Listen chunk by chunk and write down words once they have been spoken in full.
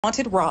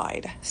Haunted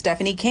ride.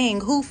 Stephanie King,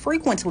 who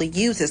frequently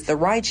uses the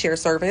rideshare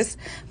service,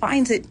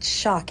 finds it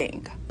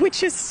shocking. We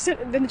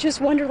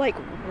just wonder, like,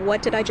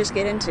 what did I just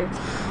get into?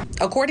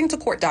 According to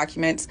court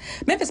documents,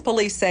 Memphis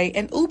police say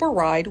an Uber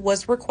ride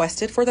was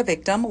requested for the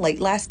victim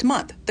late last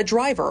month. The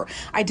driver,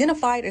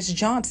 identified as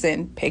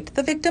Johnson, picked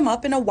the victim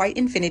up in a white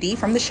Infiniti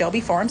from the Shelby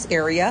Farms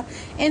area,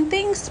 and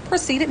things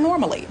proceeded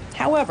normally.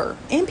 However,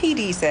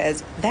 MPD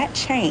says that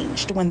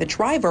changed when the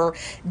driver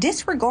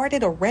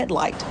disregarded a red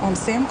light on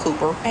Sam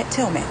Cooper at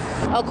Tillman.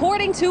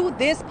 According to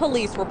this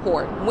police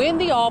report, when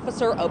the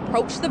officer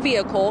approached the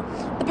vehicle,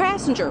 the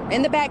passenger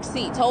in the back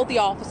seat told the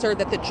officer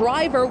that the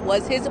driver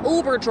was his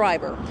Uber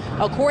driver.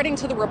 According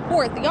to the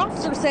report, the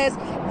officer says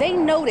they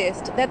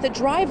noticed that the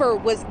driver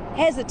was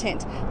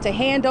hesitant to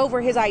hand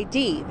over his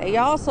ID. They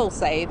also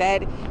say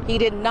that he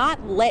did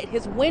not let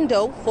his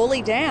window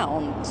fully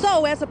down.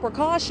 So as a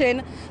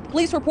precaution, the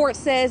police report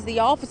says the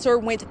officer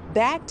went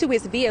back to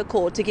his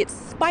vehicle to get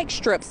spike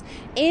strips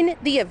in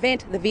the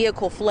event the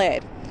vehicle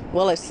fled.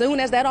 Well, as soon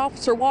as that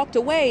officer walked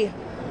away,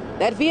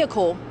 that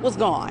vehicle was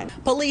gone.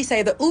 Police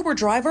say the Uber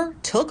driver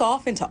took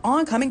off into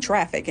oncoming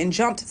traffic and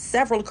jumped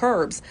several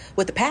curbs,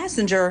 with the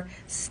passenger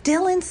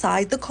still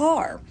inside the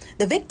car.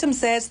 The victim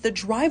says the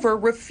driver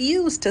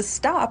refused to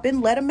stop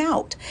and let him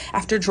out.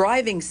 After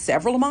driving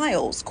several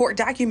miles, court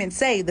documents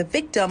say the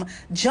victim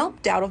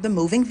jumped out of the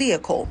moving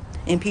vehicle.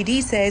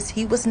 MPD says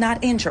he was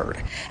not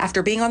injured.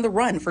 After being on the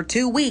run for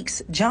 2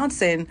 weeks,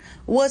 Johnson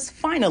was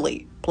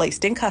finally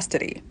placed in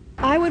custody.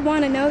 I would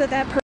want to know that